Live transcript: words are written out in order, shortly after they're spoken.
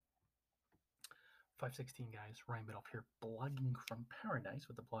516 guys, Ryan Biddulph here, blogging from paradise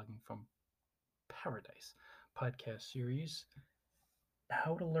with the Blogging from Paradise podcast series.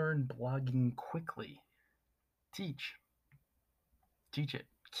 How to learn blogging quickly. Teach it.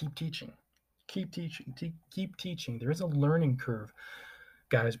 Keep teaching. Keep teaching. There is a learning curve,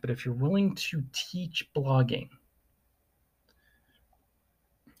 guys, but if you're willing to teach blogging,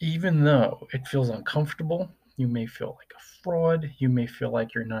 even though it feels uncomfortable, you may feel like a fraud, you may feel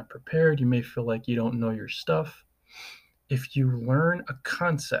like you're not prepared, you may feel like you don't know your stuff. If you learn a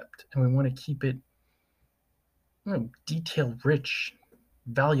concept, and we want to keep it detail rich,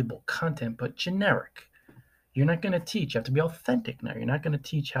 valuable content, but generic, you're not going to teach. You have to be authentic now. You're not going to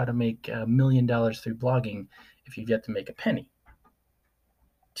teach how to make $1 million through blogging if you've yet to make a penny.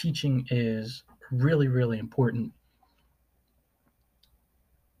 Teaching is really, really important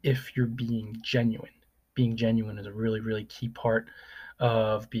if you're being genuine. Being genuine is a really, really key part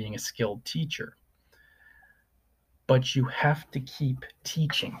of being a skilled teacher. But you have to keep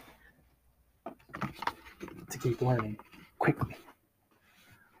teaching to keep learning quickly.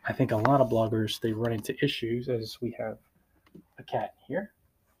 I think a lot of bloggers, they run into issues, as we have a cat here.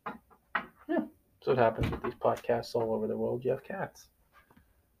 Yeah, so it happens with these podcasts all over the world. You have cats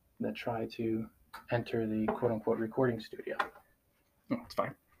that try to enter the quote-unquote recording studio. No, it's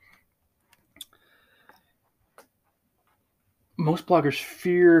fine. Most bloggers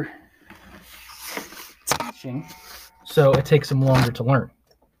fear teaching, so it takes them longer to learn.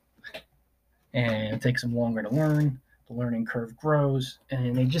 And it takes them longer to learn. The learning curve grows,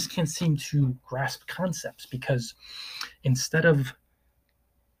 and they just can't seem to grasp concepts because instead of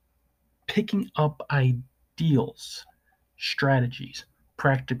picking up ideals, strategies,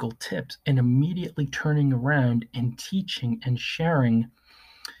 practical tips, and immediately turning around and teaching and sharing,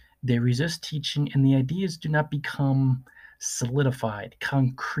 they resist teaching, and the ideas do not become solidified,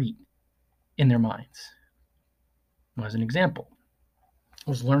 concrete in their minds. Well, as an example,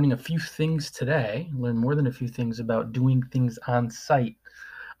 I was learning a few things today, learned more than a few things about doing things on site.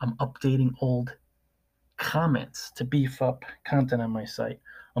 I'm updating old comments to beef up content on my site.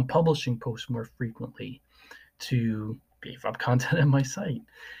 I'm publishing posts more frequently to beef up content on my site.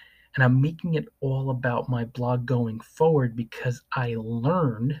 And I'm making it all about my blog going forward because I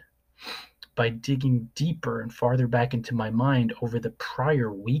learned by digging deeper and farther back into my mind over the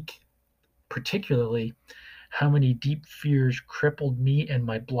prior week, particularly how many deep fears crippled me and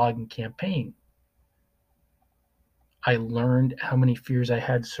my blogging campaign. I learned how many fears I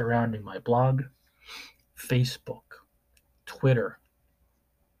had surrounding my blog, Facebook, Twitter,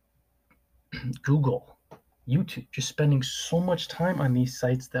 Google, YouTube, just spending so much time on these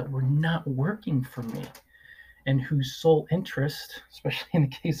sites that were not working for me and whose sole interest, especially in the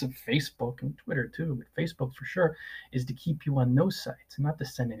case of Facebook and Twitter too, but Facebook for sure, is to keep you on those sites and not to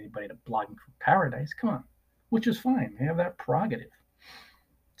send anybody to Blogging from Paradise. Come on, which is fine. They have that prerogative.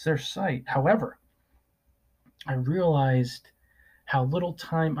 It's their site. However, I realized how little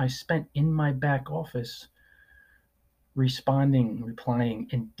time I spent in my back office replying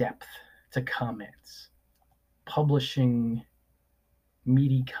in depth to comments, publishing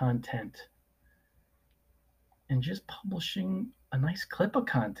meaty content, and just publishing a nice clip of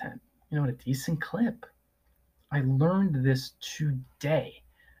content, a decent clip. I learned this today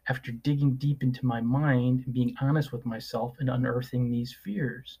after digging deep into my mind and being honest with myself and unearthing these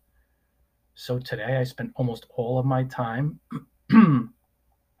fears. So today I spent almost all of my time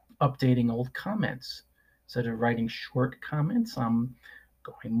updating old comments. Instead of writing short comments, I'm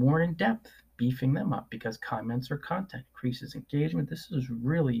going more in depth, beefing them up because comments are content, increases engagement. This is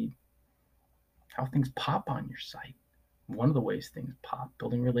really how things pop on your site. One of the ways things pop,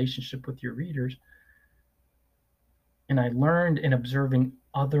 building relationship with your readers. And I learned in observing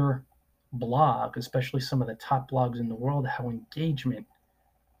other blogs, especially some of the top blogs in the world, how engagement,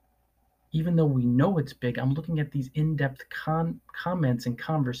 even though we know it's big, I'm looking at these in-depth comments and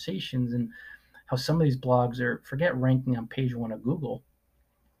conversations and how some of these blogs are, forget ranking on page 1 of Google.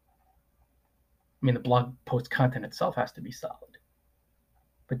 I mean, the blog post content itself has to be solid.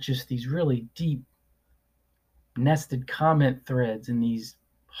 But just these really deep, nested comment threads and these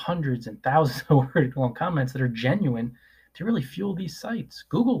hundreds and thousands of word long comments that are genuine to really fuel these sites.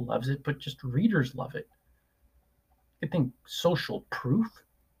 Google loves it, but just readers love it. I think social proof.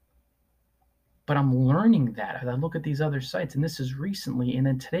 But I'm learning that as I look at these other sites, and this is recently, and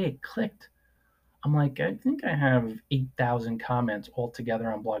then today it clicked. I'm like, I think I have 8,000 comments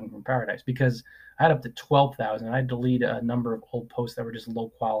altogether on Blogging from Paradise because I had up to 12,000. I deleted a number of old posts that were just low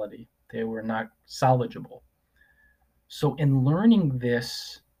quality. They were not salvageable. So in learning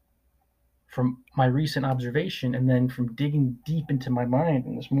this from my recent observation and then from digging deep into my mind,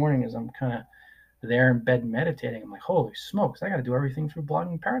 and this morning as I'm kind of there in bed meditating. I'm like, holy smokes, I got to do everything through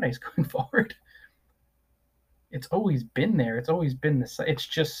Blogging Paradise going forward. It's always been there. It's always been this. It's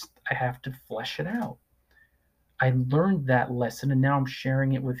just I have to flesh it out. I learned that lesson and now I'm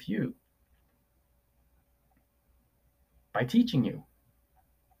sharing it with you by teaching you.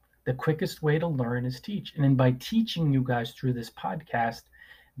 The quickest way to learn is teach. And then by teaching you guys through this podcast,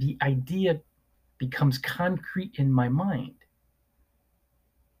 the idea becomes concrete in my mind.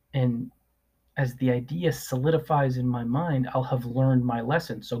 And as the idea solidifies in my mind, I'll have learned my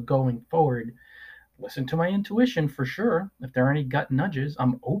lesson. So going forward, listen to my intuition for sure. If there are any gut nudges,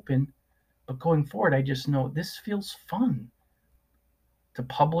 I'm open. But going forward, I just know this feels fun to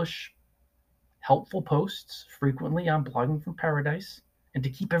publish helpful posts frequently on Blogging from Paradise and to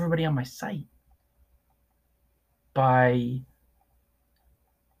keep everybody on my site by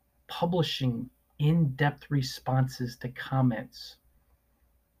publishing in-depth responses to comments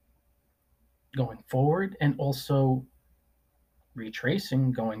going forward, and also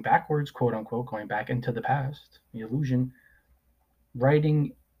retracing, going backwards, quote unquote, going back into the past, the illusion,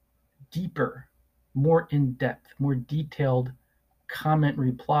 writing deeper, more in-depth, more detailed comment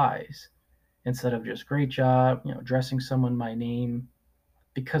replies instead of just great job, addressing someone by name.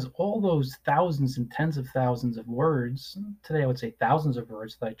 Because all those thousands and tens of thousands of words, today I would say thousands of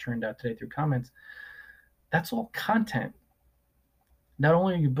words that I turned out today through comments, that's all content. Not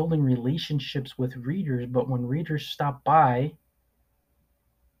only are you building relationships with readers, but when readers stop by,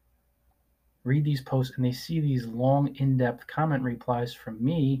 read these posts, and they see these long, in-depth comment replies from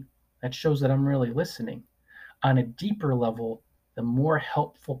me, that shows that I'm really listening. On a deeper level, the more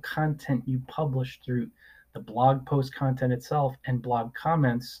helpful content you publish through the blog post content itself and blog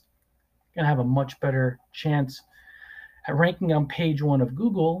comments, you're going to have a much better chance at ranking on page 1 of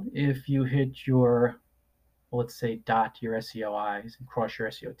Google if you hit your, let's say, dot your SEOIs and cross your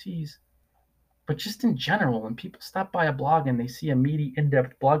SEOTs. But just in general, when people stop by a blog and they see a meaty,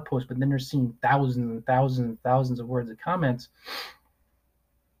 in-depth blog post, but then they're seeing thousands and thousands and thousands of words of comments,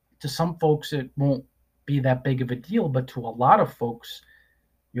 to some folks it won't be that big of a deal, but to a lot of folks,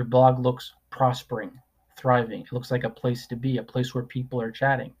 your blog looks prospering, thriving. It looks like a place to be, a place where people are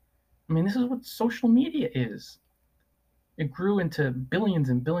chatting. I mean, this is what social media is. It grew into billions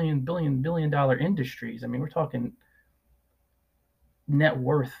and billion dollar industries. I mean, we're talking net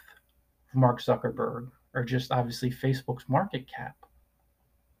worth of Mark Zuckerberg, or just obviously Facebook's market cap.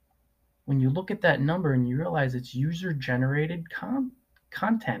 When you look at that number and you realize it's user generated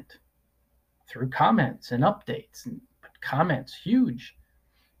content through comments and updates, and comments huge.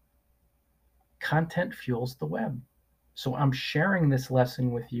 Content fuels the web. So I'm sharing this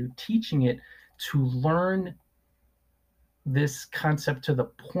lesson with you, teaching it to learn this concept to the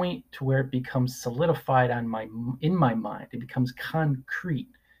point to where it becomes solidified in my mind. It becomes concrete.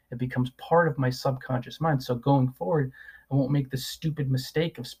 It becomes part of my subconscious mind. So going forward, I won't make the stupid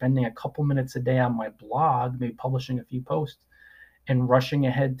mistake of spending a couple minutes a day on my blog, maybe publishing a few posts, and rushing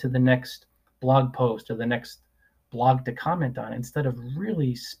ahead to the next blog post or the next blog to comment on, instead of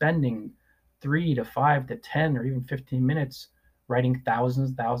really spending 3 to 5 to 10 or even 15 minutes writing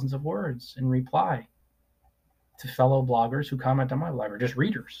thousands of words in reply to fellow bloggers who comment on my blog, or just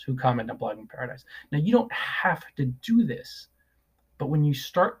readers who comment on Blogging Paradise. Now, you don't have to do this, but when you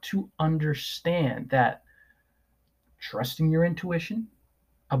start to understand that trusting your intuition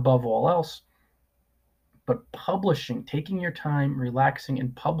above all else, but publishing, taking your time, relaxing,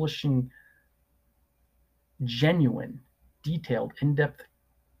 and publishing genuine, detailed, in-depth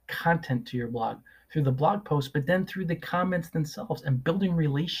content to your blog through the blog post, but then through the comments themselves, and building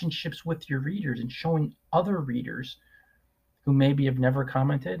relationships with your readers and showing other readers who maybe have never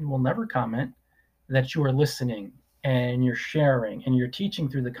commented and will never comment that you are listening and you're sharing and you're teaching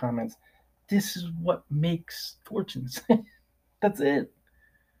through the comments. This is what makes fortunes. That's it.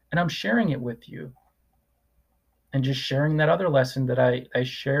 And I'm sharing it with you. And just sharing that other lesson that I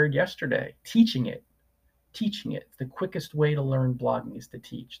shared yesterday, teaching it. The quickest way to learn blogging is to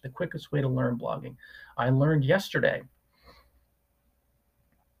teach. The quickest way to learn blogging. I learned yesterday.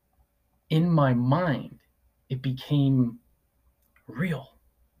 In my mind, it became real,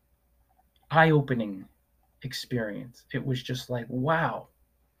 eye-opening experience. It was just like, wow,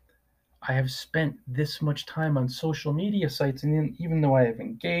 I have spent this much time on social media sites, and even though I have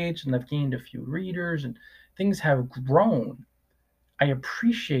engaged and I've gained a few readers and things have grown, I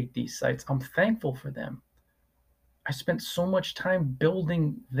appreciate these sites. I'm thankful for them. I spent so much time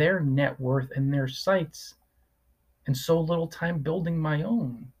building their net worth and their sites and so little time building my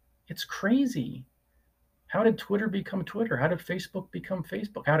own. It's crazy. How did Twitter become Twitter? How did Facebook become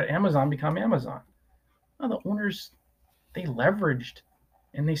Facebook? How did Amazon become Amazon? Well, the owners, they leveraged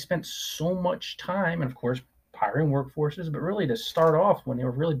And they spent so much time, and of course, hiring workforces, but really to start off when they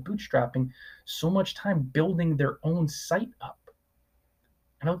were really bootstrapping, so much time building their own site up.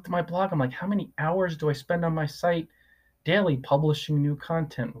 And I looked at my blog, I'm like, how many hours do I spend on my site daily publishing new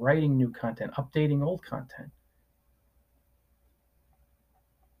content, writing new content, updating old content,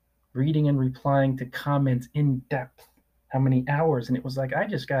 reading and replying to comments in depth? How many hours? And it was like, I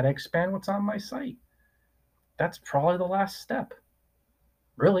just got to expand what's on my site. That's probably the last step.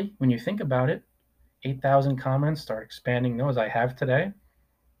 Really, when you think about it, 8,000 comments, start expanding those. I have today,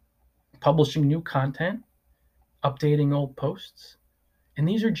 publishing new content, updating old posts. And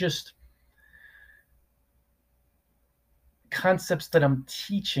these are just concepts that I'm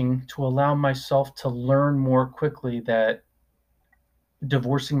teaching to allow myself to learn more quickly, that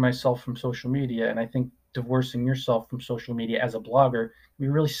divorcing myself from social media, and I think divorcing yourself from social media as a blogger can be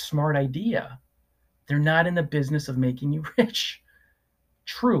a really smart idea. They're not in the business of making you rich.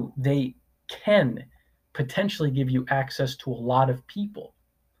 True, they can potentially give you access to a lot of people,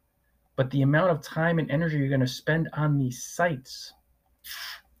 but the amount of time and energy you're going to spend on these sites,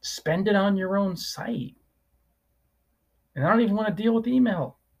 spend it on your own site. And I don't even want to deal with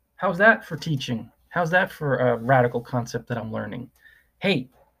email. How's that for teaching? How's that for a radical concept that I'm learning? Hey,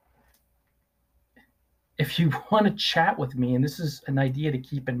 if you want to chat with me, and this is an idea to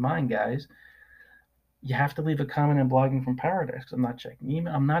keep in mind, guys, you have to leave a comment in Blogging from Paradise. I'm not checking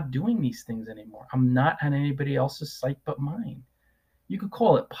email. I'm not doing these things anymore. I'm not on anybody else's site but mine. You could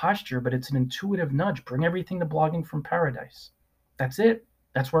call it posture, but it's an intuitive nudge. Bring everything to Blogging from Paradise. That's it.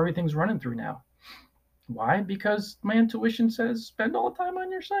 That's where everything's running through now. Why? Because my intuition says spend all the time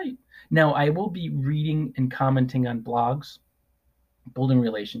on your site. Now, I will be reading and commenting on blogs, building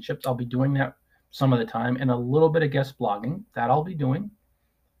relationships. I'll be doing that some of the time, and a little bit of guest blogging. That I'll be doing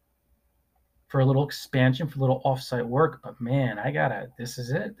for a little expansion, for a little offsite work. But man, this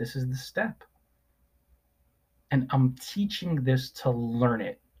is it. This is the step. And I'm teaching this to learn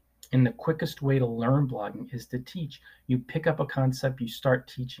it. And the quickest way to learn blogging is to teach. You pick up a concept, you start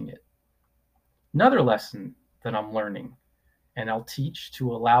teaching it. Another lesson that I'm learning, and I'll teach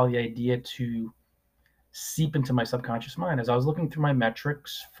to allow the idea to seep into my subconscious mind. As I was looking through my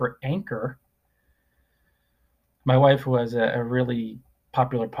metrics for Anchor, my wife, who has a really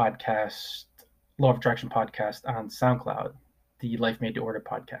popular podcast, Law of Attraction podcast on SoundCloud, the Life Made to Order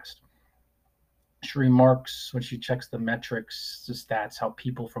podcast, she remarks when she checks the metrics, the stats, how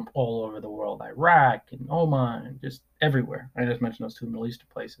people from all over the world, Iraq and Oman, just everywhere. I just mentioned those two Middle Eastern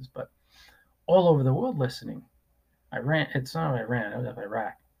places, but all over the world listening. It's not Iran, it was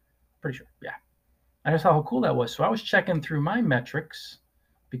Iraq. Pretty sure, yeah. I just saw how cool that was. So I was checking through my metrics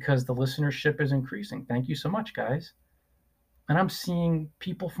because the listenership is increasing. Thank you so much, guys. And I'm seeing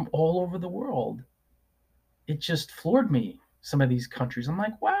people from all over the world. It just floored me, some of these countries. I'm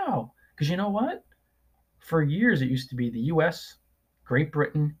like, wow. Because you know what? For years, it used to be the US, Great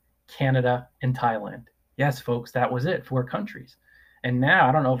Britain, Canada, and Thailand. Yes, folks, that was it, 4 countries. And now,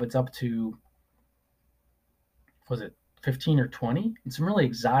 I don't know if it's up to, was it 15 or 20? And some really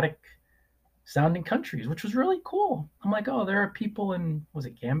exotic sounding countries, which was really cool. I'm like, oh, there are people in, was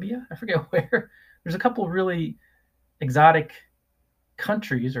it Gambia? I forget where. There's a couple really exotic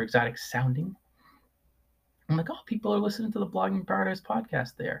countries, or exotic sounding. I'm like, oh, people are listening to the Blogging Paradise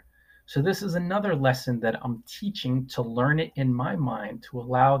podcast there. So this is another lesson that I'm teaching to learn it in my mind, to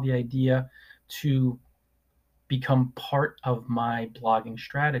allow the idea to become part of my blogging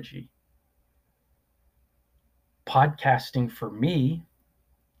strategy. Podcasting for me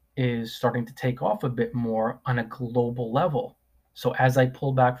is starting to take off a bit more on a global level. So as I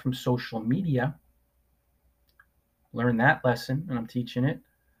pull back from social media, learn that lesson, and I'm teaching it,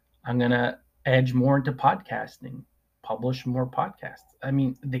 I'm going to edge more into podcasting, publish more podcasts. I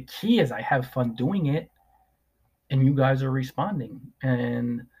mean, the key is I have fun doing it, and you guys are responding,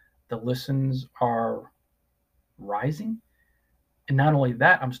 and the listens are rising. And not only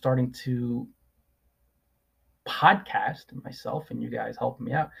that, I'm starting to podcast myself, and you guys helping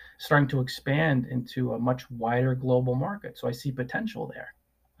me out, starting to expand into a much wider global market. So I see potential there.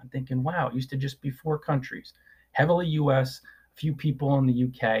 I'm thinking, wow, it used to just be 4 countries, heavily US, a few people in the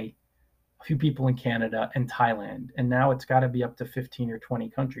UK, a few people in Canada and Thailand. And now it's got to be up to 15 or 20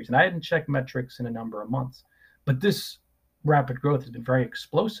 countries. And I hadn't checked metrics in a number of months, but this rapid growth has been very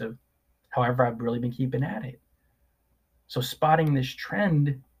explosive. However, I've really been keeping at it. So spotting this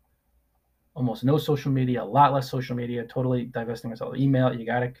trend, almost no social media, a lot less social media, totally divesting myself of email. You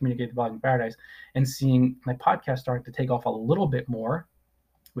got to communicate the Blogging Paradise, and seeing my podcast starting to take off a little bit more,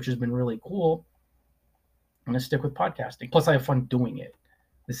 which has been really cool. I'm going to stick with podcasting. Plus, I have fun doing it.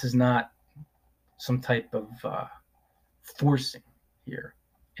 This is not some type of forcing here.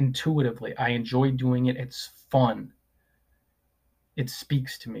 intuitively. I enjoy doing it. It's fun. It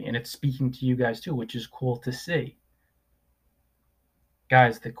speaks to me, and it's speaking to you guys too, which is cool to see.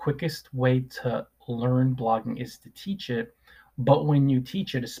 Guys, the quickest way to learn blogging is to teach it. But when you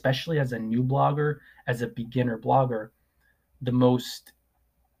teach it, especially as a new blogger, as a beginner blogger, the most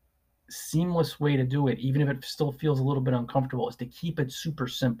seamless way to do it, even if it still feels a little bit uncomfortable, is to keep it super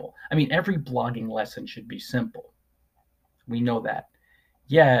simple. I mean, every blogging lesson should be simple. We know that.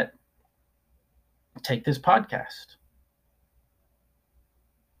 Yet, take this podcast.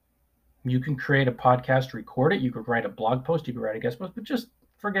 You can create a podcast, record it. You could write a blog post. You could write a guest post, but just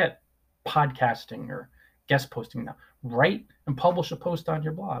forget podcasting or guest posting now. Write and publish a post on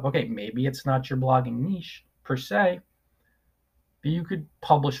your blog. Okay, maybe it's not your blogging niche per se, but you could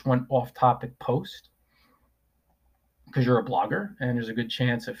publish one off-topic post because you're a blogger, and there's a good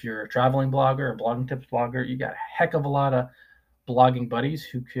chance if you're a traveling blogger, a blogging tips blogger, you got a heck of a lot of blogging buddies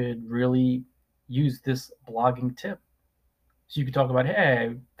who could really use this blogging tip. So you could talk about, hey,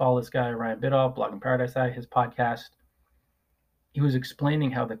 I follow this guy, Ryan Biddulph, Blogging Paradise Guy, his podcast. He was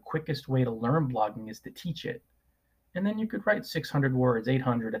explaining how the quickest way to learn blogging is to teach it. And then you could write 600 words,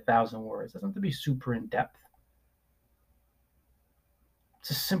 800, 1,000 words. It doesn't have to be super in-depth. It's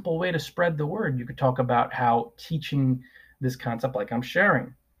a simple way to spread the word. You could talk about how teaching this concept, like I'm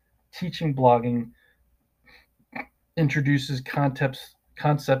sharing, teaching blogging introduces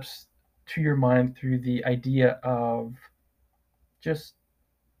concepts to your mind through the idea of just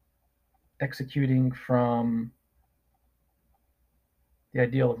executing from the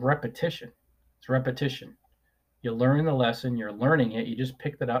ideal of repetition. It's repetition. You learn the lesson, you're learning it, you just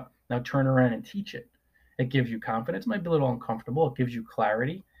picked it up, now turn around and teach it. It gives you confidence, it might be a little uncomfortable, it gives you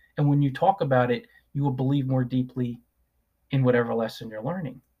clarity, and when you talk about it, you will believe more deeply in whatever lesson you're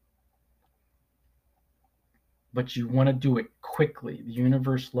learning. But you want to do it quickly. The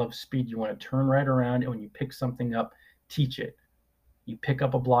universe loves speed. You want to turn right around, and when you pick something up, teach it. You pick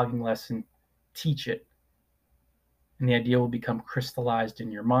up a blogging lesson, teach it. And the idea will become crystallized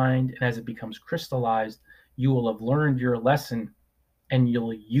in your mind. And as it becomes crystallized, you will have learned your lesson and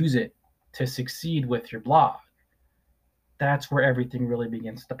you'll use it to succeed with your blog. That's where everything really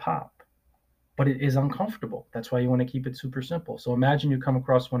begins to pop. But it is uncomfortable. That's why you want to keep it super simple. So imagine you come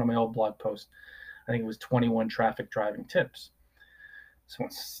across one of my old blog posts. I think it was 21 traffic driving tips. So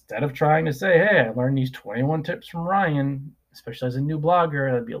instead of trying to say, hey, I learned these 21 tips from Ryan, especially as a new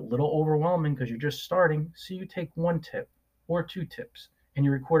blogger, that'd be a little overwhelming because you're just starting. So you take one tip or two tips and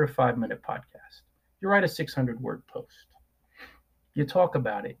you record a 5-minute podcast. You write a 600-word post. You talk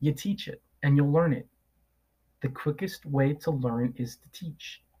about it, you teach it, and you'll learn it. The quickest way to learn is to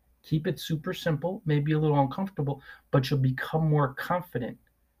teach. Keep it super simple, maybe a little uncomfortable, but you'll become more confident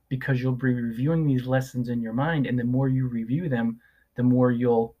because you'll be reviewing these lessons in your mind, and the more you review them, the more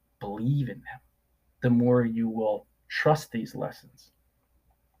you'll believe in them, the more you will trust these lessons.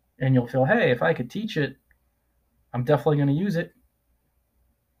 And you'll feel, hey, if I could teach it, I'm definitely going to use it,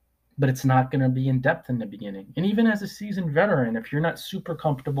 but it's not going to be in depth in the beginning. And even as a seasoned veteran, if you're not super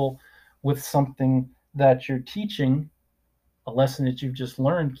comfortable with something that you're teaching, a lesson that you've just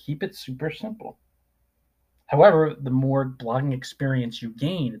learned, keep it super simple. However, the more blogging experience you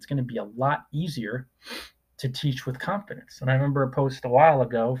gain, it's going to be a lot easier to teach with confidence. And I remember a post a while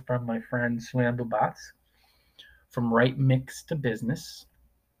ago from my friend Suan Bubatz from Right Mix to Business.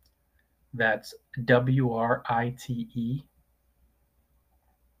 That's WRITE.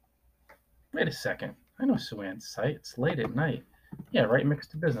 Wait a second. I know Suan's site. It's late at night. Yeah, Right Mix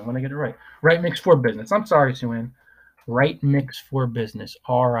to Business. I want to get it right. Right Mix for Business. I'm sorry, Suan. Right Mix for Business.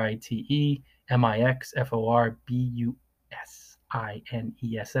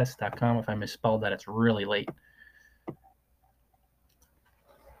 RITEMIXFORBUSINESS.com. If I misspelled that, it's really late.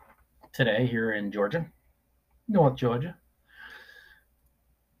 Today, here in Georgia, North Georgia,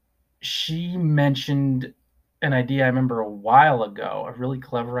 she mentioned an idea I remember a while ago, a really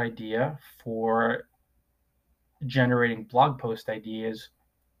clever idea for generating blog post ideas.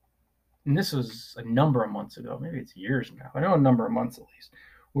 And this was a number of months ago, maybe it's years now. I know a number of months at least,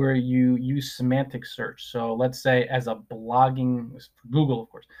 where you use semantic search. So let's say as a blogging, for Google, of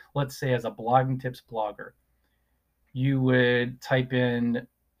course, let's say as a blogging tips blogger, you would type in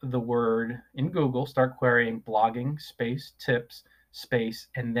the word in Google, start querying blogging space tips space,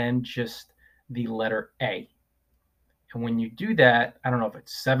 and then just the letter A. And when you do that, I don't know if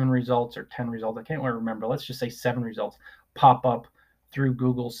it's 7 results or 10 results, I can't remember. Let's just say 7 results pop up through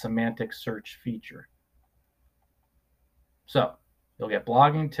Google's semantic search feature. So you'll get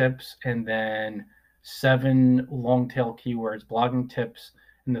blogging tips and then 7 long tail keywords, blogging tips,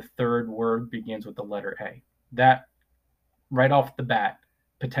 and the third word begins with the letter A. That right off the bat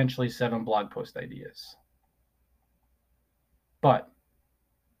potentially 7 blog post ideas. But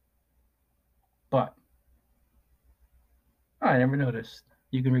I never noticed.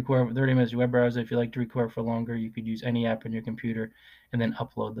 You can record for 30 minutes in your web browser. If you like to record for longer, you could use any app on your computer and then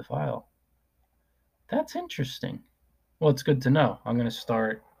upload the file. That's interesting. Well, it's good to know. I'm going to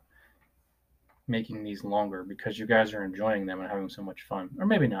start making these longer because you guys are enjoying them and having so much fun. Or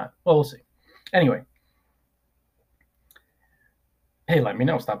maybe not. Well, we'll see. Anyway. Hey, let me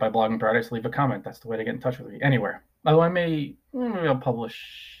know. Stop by Blogging Paradise. Leave a comment. That's the way to get in touch with me. Anywhere. Although maybe I'll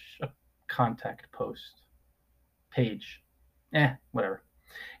publish a contact post page. Whatever.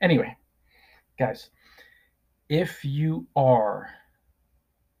 Anyway, guys, if you are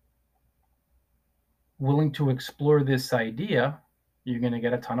willing to explore this idea, you're going to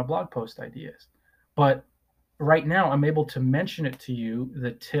get a ton of blog post ideas. But right now, I'm able to mention it to you,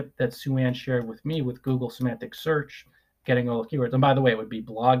 the tip that Sue Ann shared with me with Google Semantic Search, getting all the keywords. And by the way, it would be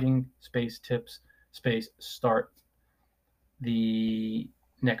blogging, space tips, space start the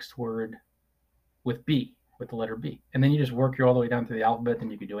next word with B, with the letter B. And then you just work your all the way down to the alphabet,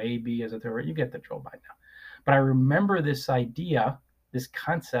 and you could do A, B as a third word. You get the drill by now. But I remember this idea, this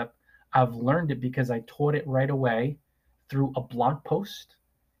concept. I've learned it because I taught it right away through a blog post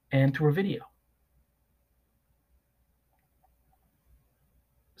and through a video.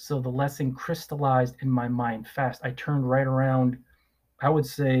 So the lesson crystallized in my mind fast. I turned right around, I would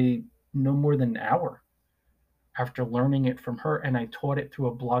say no more than an hour after learning it from her, and I taught it through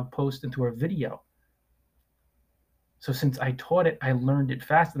a blog post and through a video. So since I taught it, I learned it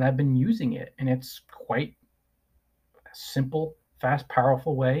fast, and I've been using it, and it's quite a simple, fast,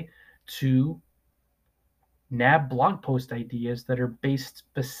 powerful way to nab blog post ideas that are based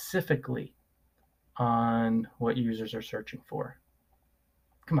specifically on what users are searching for.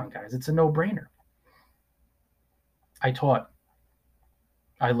 Come on, guys, it's a no-brainer. I taught,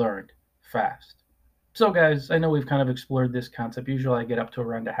 I learned fast. So, guys, I know we've kind of explored this concept. Usually I get up to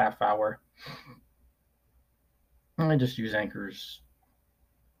around a half hour. I just use Anchor's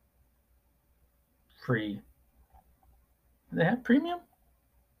free. Do they have premium?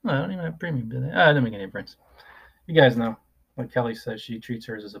 No, I don't even have premium, do they? It doesn't make any difference. You guys know, like Kelly says, she treats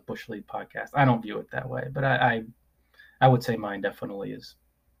hers as a Bush League podcast. I don't view it that way, but I would say mine definitely is.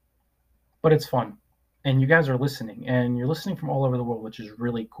 But it's fun. And you guys are listening, and you're listening from all over the world, which is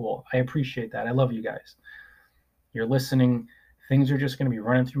really cool. I appreciate that. I love you guys. You're listening. Things are just going to be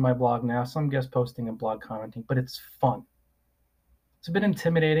running through my blog now. Some guest posting and blog commenting, but it's fun. It's a bit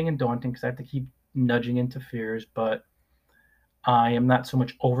intimidating and daunting because I have to keep nudging into fears, but I am not so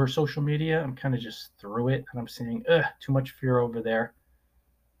much over social media. I'm kind of just through it, and I'm saying, too much fear over there.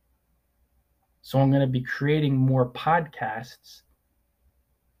 So I'm going to be creating more podcasts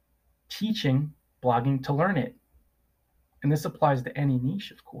teaching blogging to learn it. And this applies to any niche,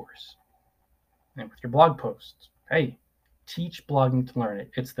 of course. And with your blog posts, hey, teach blogging to learn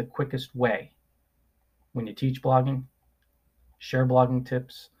it. It's the quickest way. When you teach blogging, share blogging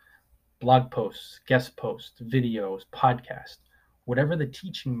tips, blog posts, guest posts, videos, podcasts, whatever the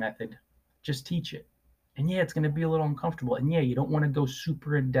teaching method, just teach it. And yeah, it's going to be a little uncomfortable. And yeah, you don't want to go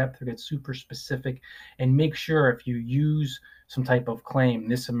super in depth or get super specific. And make sure if you use some type of claim,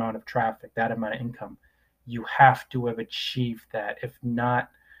 this amount of traffic, that amount of income, you have to have achieved that. If not,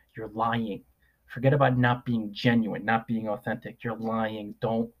 you're lying. Forget about not being genuine, not being authentic. You're lying.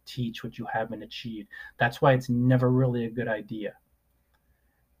 Don't teach what you haven't achieved. That's why it's never really a good idea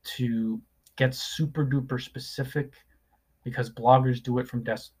to get super duper specific, because bloggers do it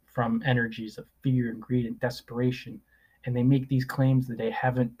from energies of fear and greed and desperation, and they make these claims that they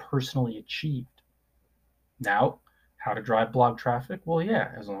haven't personally achieved. Now, how to drive blog traffic? Well,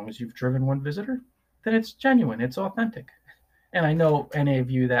 yeah, as long as you've driven one visitor, then it's genuine, it's authentic. And I know any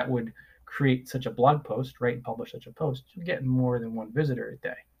of you that would create such a blog post, right, and publish such a post, you'll get more than one visitor a day.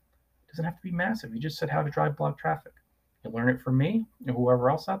 It doesn't have to be massive. You just said how to drive blog traffic. You learn it from me and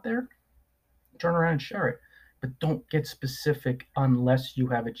whoever else out there, turn around and share it. But don't get specific unless you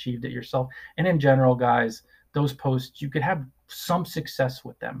have achieved it yourself. And in general, guys, those posts, you could have some success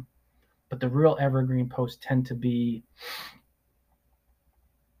with them, but the real evergreen posts tend to be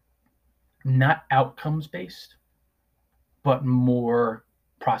not outcomes based, but more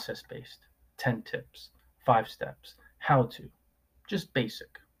process based. 10 tips, 5 steps, how to, just basic.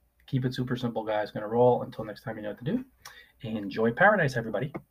 Keep it super simple, guys. Gonna roll. Until next time, you know what to do. Enjoy paradise, everybody.